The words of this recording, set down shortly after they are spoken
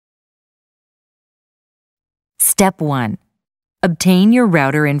Step 1. Obtain your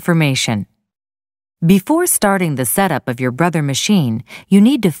router information. Before starting the setup of your brother machine, you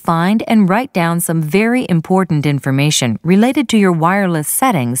need to find and write down some very important information related to your wireless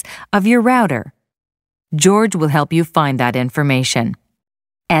settings of your router. George will help you find that information.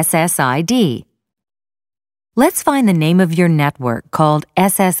 SSID. Let's find the name of your network called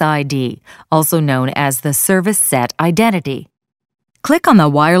SSID, also known as the Service Set Identity. Click on the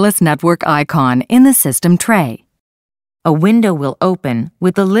wireless network icon in the system tray. A window will open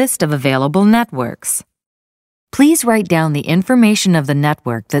with a list of available networks. Please write down the information of the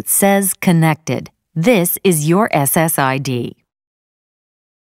network that says connected. This is your SSID.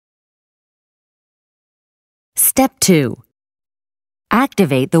 Step 2.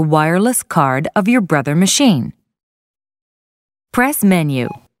 Activate the wireless card of your brother machine. Press Menu.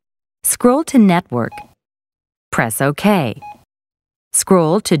 Scroll to Network. Press OK.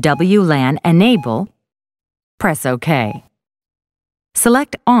 Scroll to WLAN Enable. Press OK.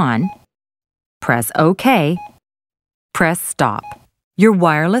 Select On. Press OK. Press Stop. Your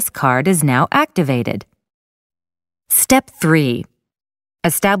wireless card is now activated. Step 3.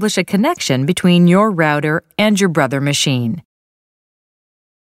 Establish a connection between your router and your brother machine.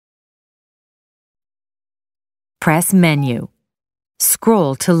 Press Menu.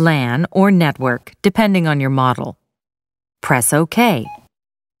 Scroll to LAN or Network, depending on your model. Press OK.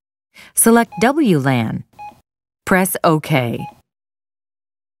 Select WLAN. Press OK.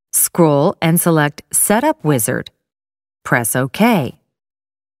 Scroll and select Setup Wizard. Press OK.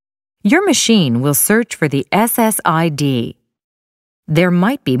 Your machine will search for the SSID. There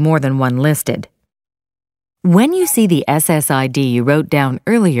might be more than one listed. When you see the SSID you wrote down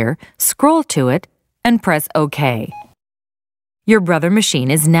earlier, scroll to it and press OK. Your brother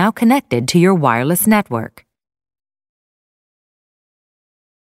machine is now connected to your wireless network.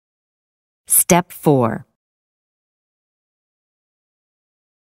 Step 4.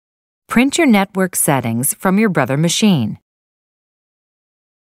 Print your network settings from your brother machine.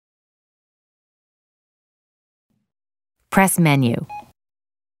 Press Menu.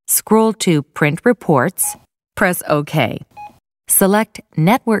 Scroll to Print Reports. Press OK. Select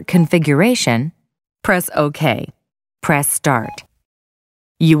Network Configuration. Press OK. Press Start.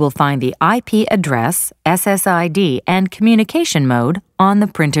 You will find the IP address, SSID, and communication mode on the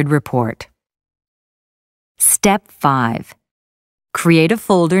printed report. Step 5. Create a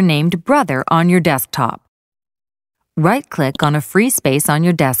folder named Brother on your desktop. Right-click on a free space on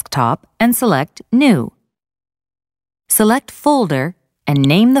your desktop and select New. Select Folder and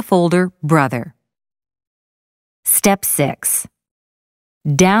name the folder Brother. Step 6.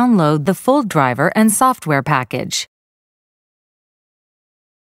 Download the full driver and software package.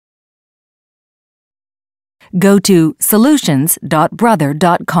 Go to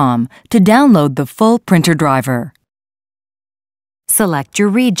solutions.brother.com to download the full printer driver. Select your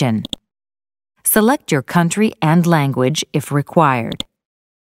region. Select your country and language if required.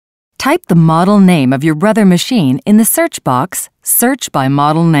 Type the model name of your brother machine in the search box, Search by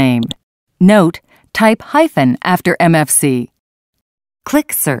Model Name. Note, type hyphen after MFC.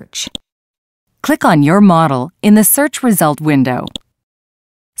 Click Search. Click on your model in the search result window.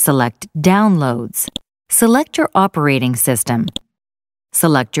 Select Downloads. Select your operating system.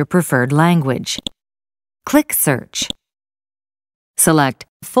 Select your preferred language. Click Search. Select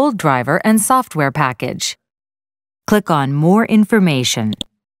Full Driver and Software Package. Click on More Information.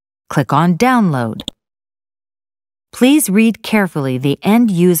 Click on Download. Please read carefully the end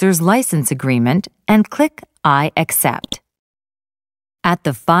user's license agreement and click I accept. At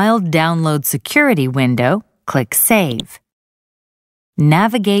the File Download Security window, click Save.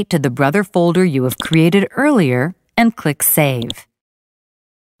 Navigate to the Brother folder you have created earlier and click Save.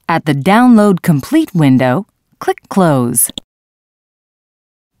 At the Download Complete window, click Close.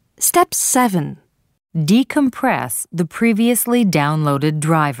 Step 7. Decompress the previously downloaded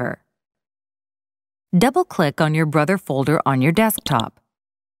driver. Double-click on your Brother folder on your desktop.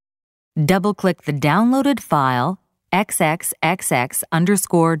 Double-click the downloaded file xxxx_.exe.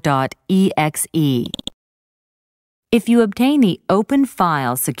 If you obtain the Open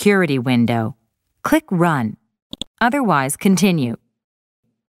File Security window, click Run. Otherwise, continue.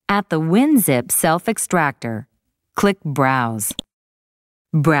 At the WinZip self-extractor, click Browse.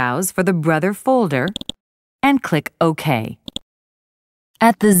 Browse for the Brother folder and click OK.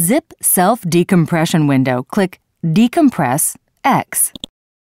 At the Zip Self-Decompression window, click Decompress X.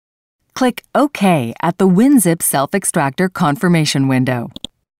 Click OK at the WinZip Self-Extractor confirmation window.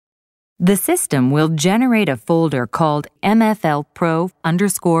 The system will generate a folder called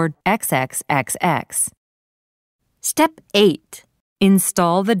mflpro_xxxx. Step 8.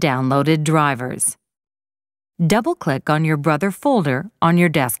 Install the downloaded drivers. Double-click on your Brother folder on your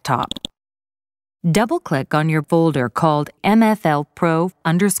desktop. Double-click on your folder called MFL Pro_XXXX.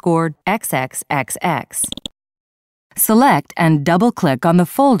 Select and double-click on the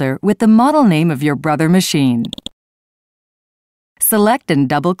folder with the model name of your Brother machine. Select and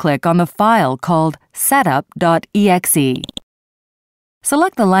double-click on the file called setup.exe.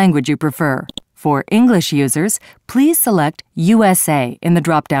 Select the language you prefer. For English users, please select USA in the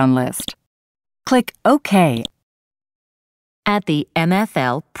drop-down list. Click OK. At the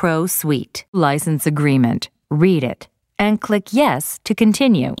MFL Pro Suite license agreement, read it, and click Yes to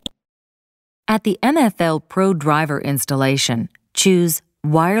continue. At the MFL Pro driver installation, choose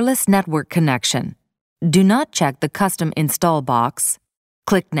Wireless Network Connection. Do not check the Custom Install box.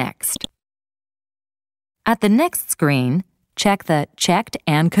 Click Next. At the next screen, check the Checked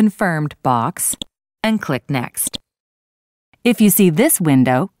and Confirmed box and click Next. If you see this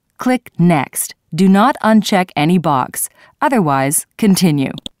window, click Next. Do not uncheck any box, otherwise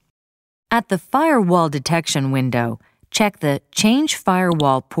continue. At the Firewall Detection window, check the Change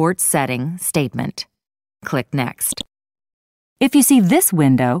Firewall Port Setting statement. Click Next. If you see this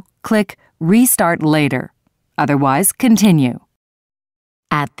window, click Restart Later, otherwise continue.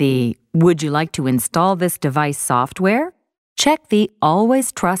 At the Would you like to install this device software? Check the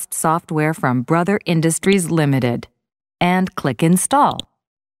Always Trust software from Brother Industries Limited and click Install.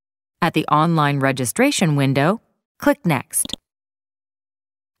 At the Online Registration window, click Next.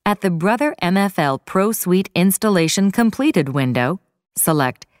 At the Brother MFL Pro Suite Installation Completed window,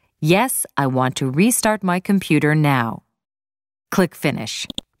 select Yes, I want to restart my computer now. Click Finish.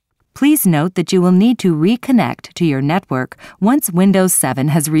 Please note that you will need to reconnect to your network once Windows 7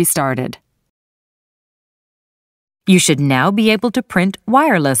 has restarted. You should now be able to print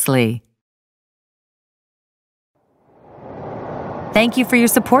wirelessly. Thank you for your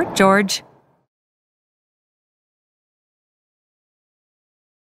support, George.